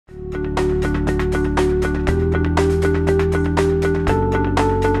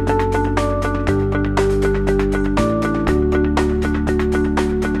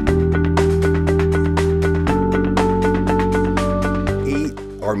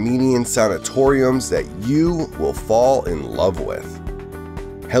Armenian sanatoriums that you will fall in love with.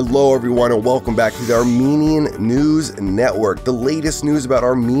 Hello everyone and welcome back to the Armenian News Network, the latest news about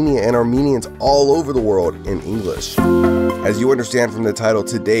Armenia and Armenians all over the world in English. As you understand from the title,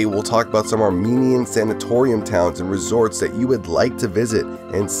 today we'll talk about some Armenian sanatorium towns and resorts that you would like to visit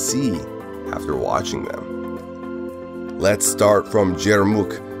and see after watching them. Let's start from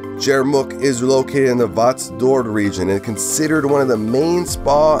Jermuk. Jermuk is located in the Vatsdor region and considered one of the main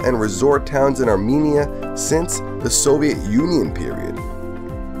spa and resort towns in Armenia since the Soviet Union period.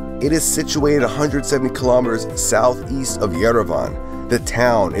 It is situated 170 kilometers southeast of Yerevan. The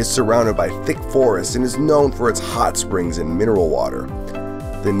town is surrounded by thick forests and is known for its hot springs and mineral water.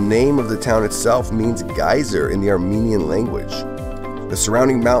 The name of the town itself means geyser in the Armenian language. The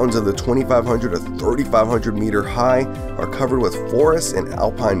surrounding mountains of the 2,500 to 3,500 meter high are covered with forests and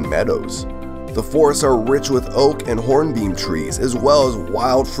alpine meadows. The forests are rich with oak and hornbeam trees, as well as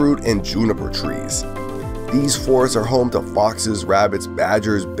wild fruit and juniper trees. These forests are home to foxes, rabbits,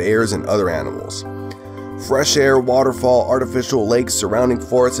 badgers, bears, and other animals. Fresh air, waterfall, artificial lakes, surrounding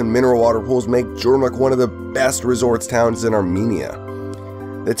forests, and mineral water pools make Jermuk one of the best resorts towns in Armenia.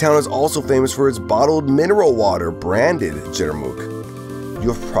 The town is also famous for its bottled mineral water, branded Jermuk.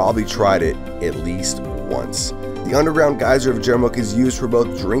 You've probably tried it at least once. The underground geyser of Jermuk is used for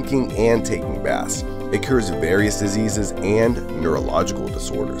both drinking and taking baths. It cures various diseases and neurological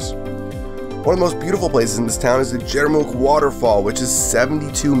disorders. One of the most beautiful places in this town is the Jermuk waterfall, which is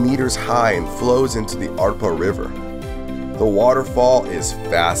 72 meters high and flows into the Arpa River. The waterfall is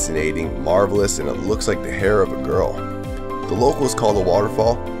fascinating, marvelous, and it looks like the hair of a girl. The locals call the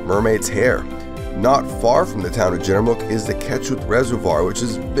waterfall Mermaid's Hair. Not far from the town of Jermuk is the Kechut Reservoir, which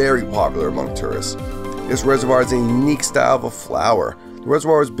is very popular among tourists. This reservoir is a unique style of a flower. The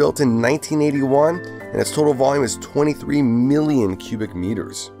reservoir was built in 1981 and its total volume is 23 million cubic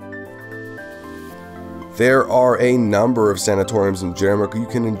meters. There are a number of sanatoriums in Jermuk you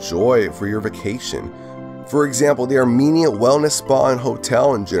can enjoy for your vacation. For example, the Armenia Wellness Spa and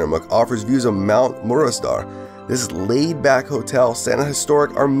Hotel in Jermuk offers views of Mount Murazdar. This laid-back hotel set in a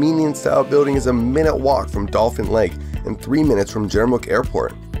historic Armenian-style building is a minute walk from Dolphin Lake and 3 minutes from Jermuk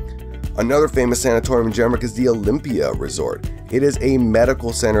Airport. Another famous sanatorium in Jermuk is the Olympia Resort. It is a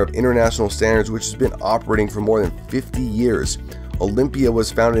medical center of international standards which has been operating for more than 50 years. Olympia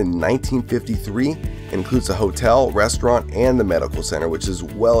was founded in 1953 and includes a hotel, restaurant, and the medical center, which is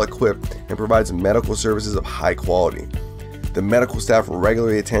well equipped and provides medical services of high quality. The medical staff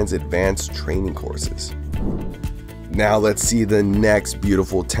regularly attends advanced training courses. Now let's see the next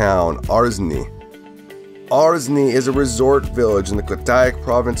beautiful town, Arzni. Arzni is a resort village in the Katayak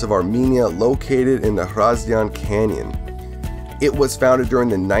province of Armenia located in the Hrazdan Canyon. It was founded during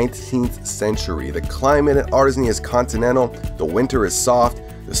the 19th century. The climate in Arzni is continental, the winter is soft,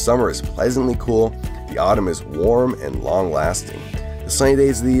 the summer is pleasantly cool, the autumn is warm and long-lasting. The sunny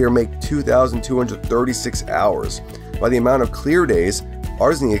days of the year make 2,236 hours. By the amount of clear days,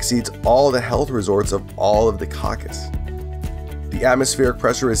 Arzni exceeds all the health resorts of all of the Caucasus. The atmospheric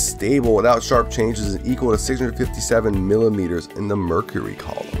pressure is stable without sharp changes and equal to 657 millimeters in the mercury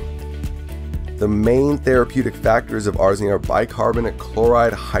column. The main therapeutic factors of Arzni are bicarbonate,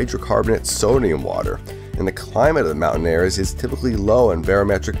 chloride, hydrocarbonate, sodium water, and the climate of the mountain areas is typically low in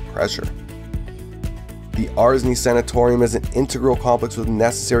barometric pressure. The Arzni Sanatorium is an integral complex with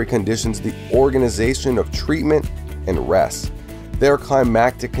necessary conditions, the organization of treatment and rest. Their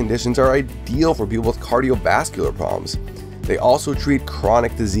climactic conditions are ideal for people with cardiovascular problems. They also treat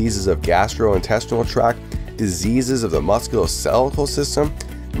chronic diseases of gastrointestinal tract, diseases of the musculoskeletal system,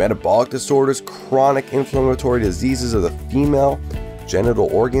 metabolic disorders, chronic inflammatory diseases of the female genital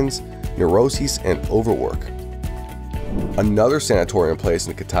organs, neuroses, and overwork. Another sanatorium place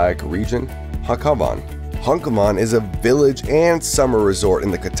in the Katayak region, Hankavan. Hankavan is a village and summer resort in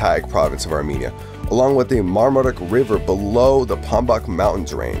the Katayak province of Armenia, along with the Marmarik River below the Pambak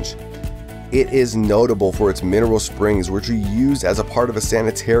Mountains range. It is notable for its mineral springs, which were used as a part of a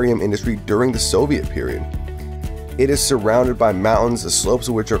sanitarium industry during the Soviet period. It is surrounded by mountains, the slopes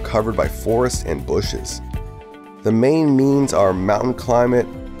of which are covered by forests and bushes. The main means are mountain climate,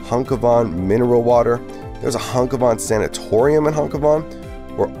 Hankavan mineral water. There's a Hankavan sanatorium in Hankavan,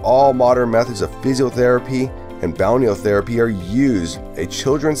 where all modern methods of physiotherapy and balneotherapy are used, a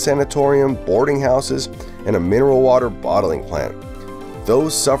children's sanatorium, boarding houses, and a mineral water bottling plant.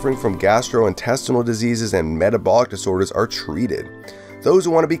 Those suffering from gastrointestinal diseases and metabolic disorders are treated. Those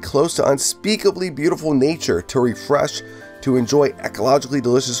who want to be close to unspeakably beautiful nature, to refresh, to enjoy ecologically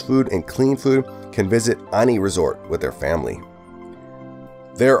delicious food and clean food, can visit Ani Resort with their family.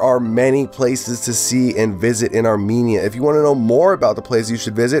 There are many places to see and visit in Armenia. If you want to know more about the places you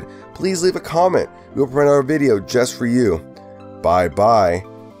should visit, please leave a comment. We'll print our video just for you. Bye bye.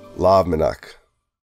 Lav Minak.